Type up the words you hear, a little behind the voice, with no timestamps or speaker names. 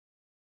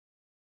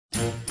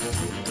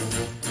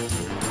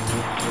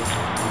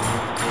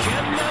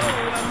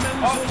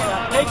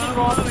making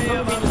wrong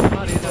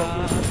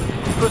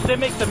because they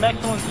make some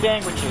excellent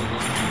sandwiches.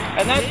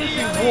 And that's his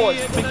reward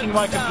for fixing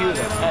my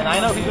computer. And I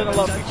know he's going to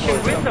love me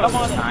for it. Come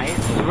on, nice.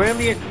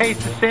 Really a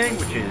taste of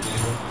sandwiches.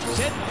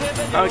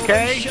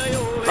 Okay?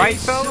 Right,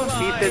 fella?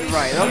 He said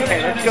right.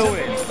 Okay, let's go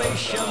in.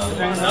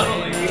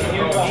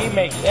 He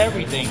makes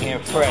everything here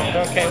fresh.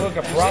 Okay, look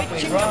at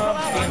broccoli rabe,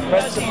 steamed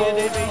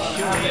vegetables,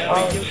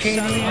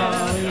 arancini,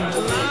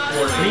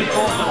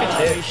 meatballs. Look at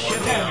this.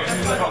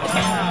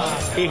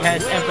 He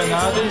has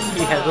empanadas.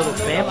 He has little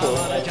samples.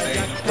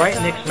 Right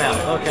in Nick's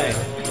mouth. Okay.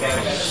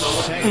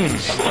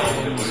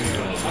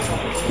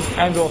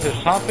 And all his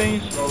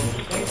toppings.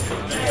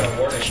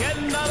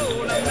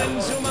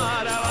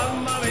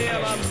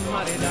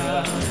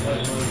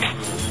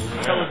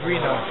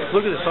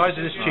 Look at the size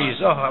of this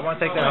cheese. Oh, I want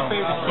to take that home. My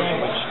favorite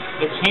sandwich.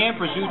 It's ham,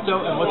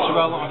 prosciutto, and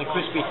mozzarella on the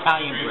crispy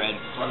Italian bread.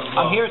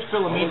 I'm here at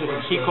Filomena in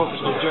Secaucus,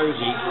 New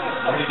Jersey,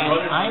 and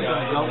I'm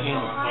going to go in.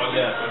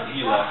 Yeah, he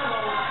left.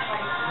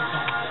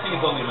 I think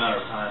it's only a matter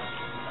of time.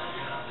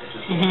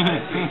 I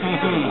agree.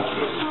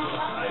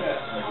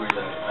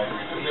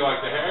 You like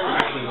the hair?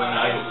 Actually, when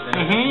I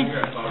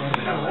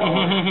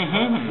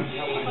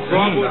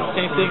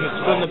same thing.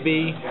 It's going to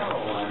be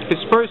his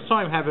first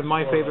time having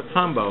my favorite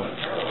combo.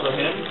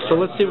 So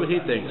let's see what he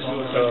thinks. Oh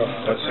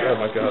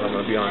my God! I'm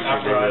going to be on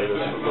TV.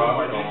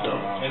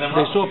 They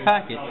saw a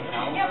packet.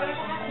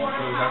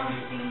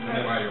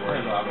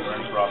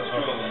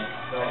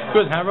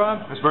 Good, huh,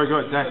 Rob? It's very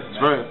good. Thanks. It's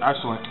very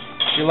excellent.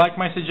 You like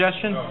my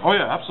suggestion? Oh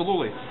yeah,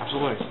 absolutely,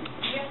 absolutely.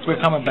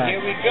 We're coming back.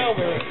 Here we go.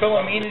 We're at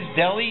Filomena's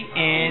Deli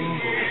in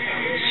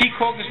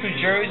Secaucus, New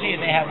Jersey,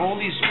 and they have all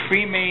these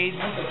pre-made,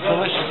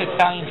 delicious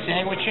Italian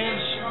sandwiches.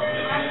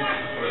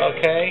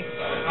 Okay,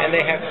 and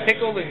they have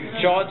pickled and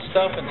jarred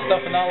stuff and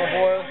stuff in olive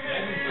oil.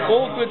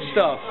 All good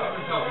stuff.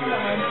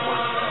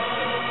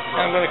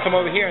 I'm going to come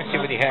over here and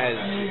see what he has.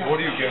 What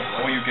are you getting?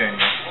 What are you getting?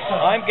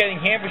 I'm getting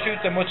ham,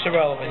 prosciutto, and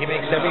mozzarella, but he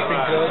makes everything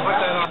good.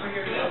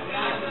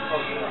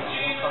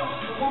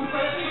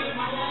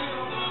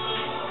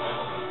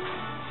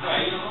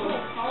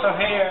 So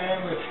here I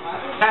am with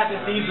Pat,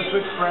 he's a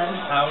good friend.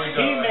 How we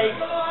He makes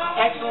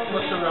excellent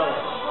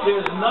mozzarella.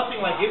 There's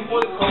nothing like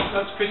imported cold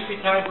cuts, crispy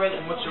Italian bread,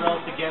 and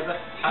mozzarella together.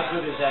 How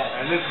good is that?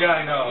 And this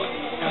guy knows.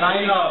 And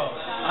I know.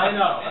 I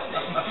know.